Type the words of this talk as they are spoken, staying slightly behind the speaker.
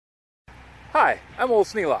Hi, I'm Old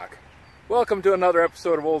Sneelock. Welcome to another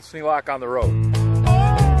episode of Old Sneelock on the Road.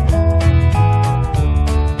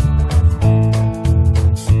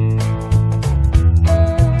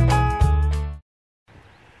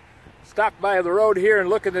 Stopped by the road here and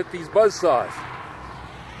looking at these buzzsaws.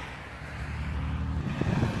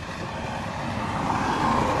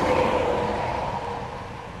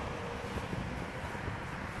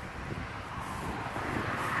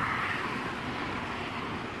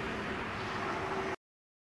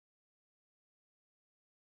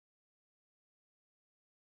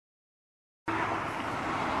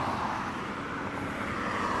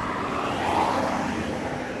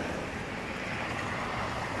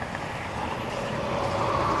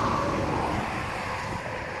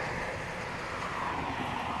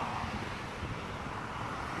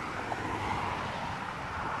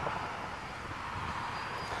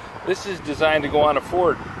 This is designed to go on a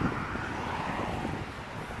Ford.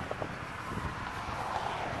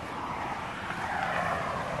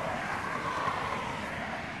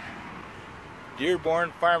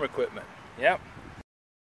 Dearborn farm equipment. Yep.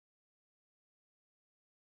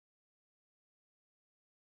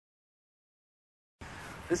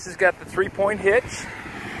 This has got the 3-point hitch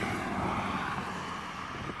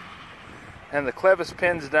and the clevis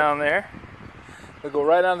pins down there. They go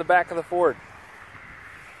right on the back of the Ford.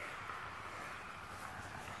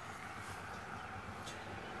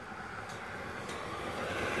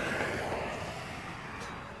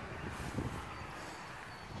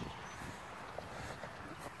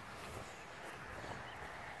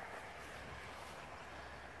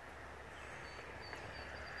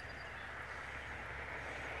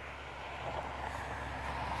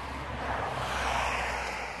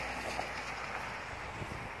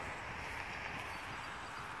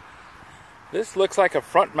 This looks like a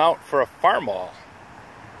front mount for a farm wall.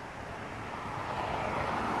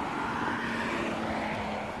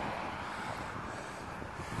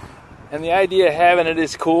 And the idea of having it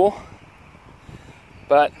is cool,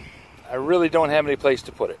 but I really don't have any place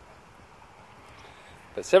to put it.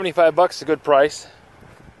 But 75 bucks is a good price.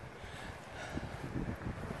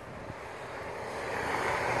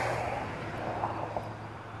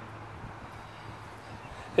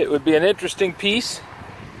 It would be an interesting piece.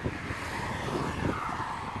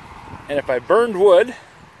 And if I burned wood,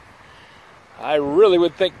 I really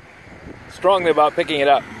would think strongly about picking it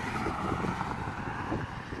up.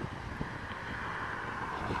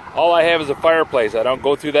 All I have is a fireplace. I don't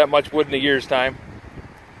go through that much wood in a year's time.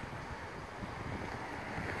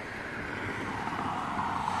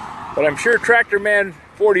 But I'm sure Tractor Man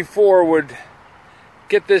 44 would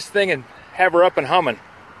get this thing and have her up and humming.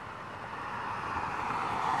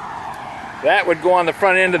 That would go on the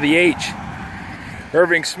front end of the H.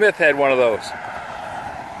 Irving Smith had one of those.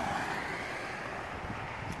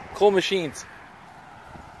 Cool machines.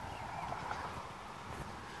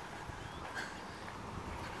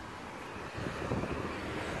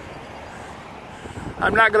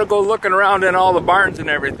 I'm not going to go looking around in all the barns and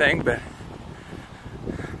everything, but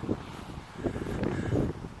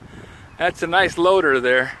that's a nice loader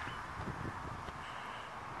there.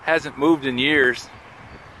 Hasn't moved in years.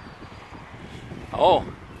 Oh.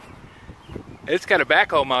 It's got a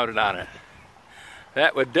backhoe mounted on it.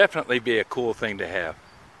 That would definitely be a cool thing to have.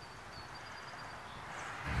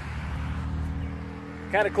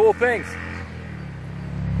 Kind of cool things.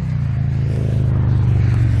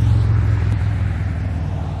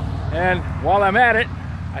 And while I'm at it,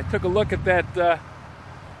 I took a look at that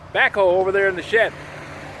backhoe over there in the shed.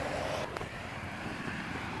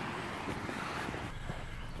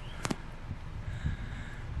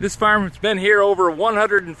 This farm has been here over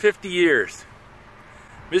 150 years.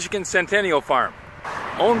 Michigan Centennial farm,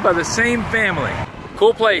 owned by the same family.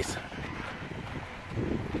 Cool place.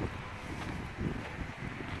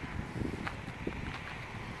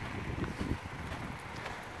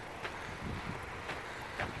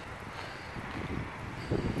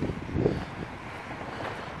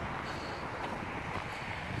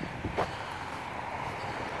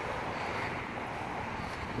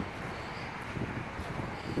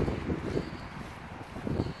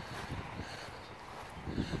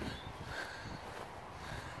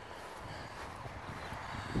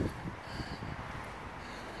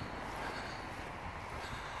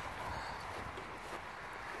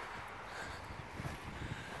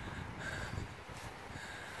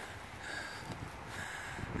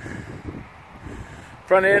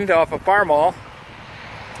 Front end off a farm wall,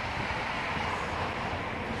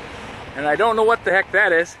 and I don't know what the heck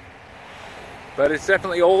that is, but it's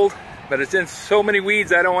definitely old, but it's in so many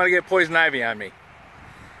weeds I don't want to get poison ivy on me.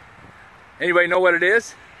 Anybody know what it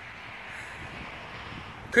is?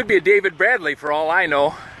 Could be a David Bradley for all I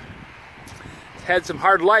know. It's had some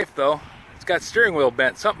hard life though. It's got steering wheel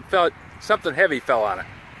bent. Something heavy fell on it.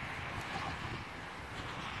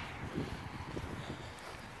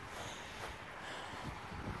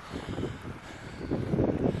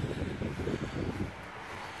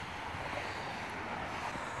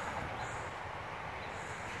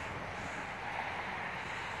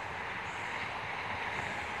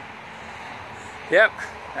 Yep,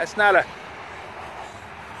 that's not a...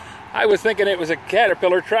 I was thinking it was a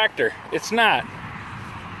Caterpillar tractor. It's not.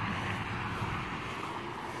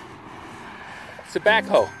 It's a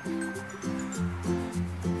backhoe.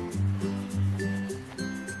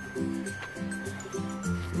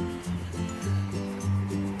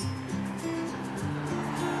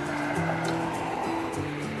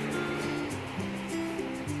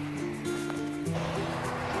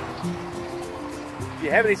 If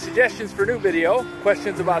you have any suggestions for a new video,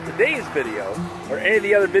 questions about today's video, or any of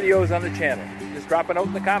the other videos on the channel, just drop a note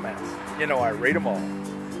in the comments. You know I rate them all.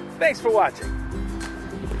 Thanks for watching.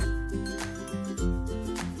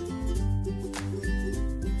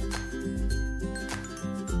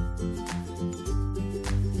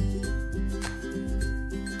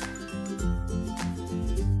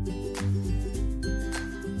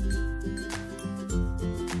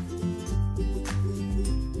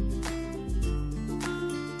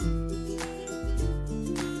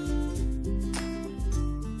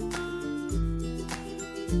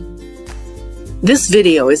 This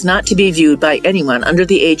video is not to be viewed by anyone under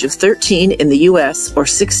the age of 13 in the U.S. or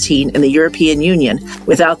 16 in the European Union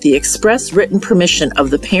without the express written permission of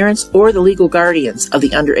the parents or the legal guardians of the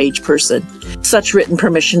underage person. Such written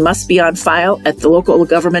permission must be on file at the local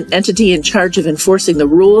government entity in charge of enforcing the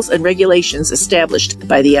rules and regulations established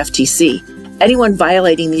by the FTC. Anyone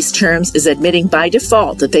violating these terms is admitting by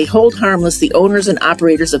default that they hold harmless the owners and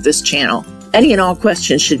operators of this channel. Any and all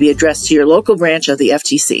questions should be addressed to your local branch of the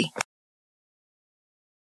FTC.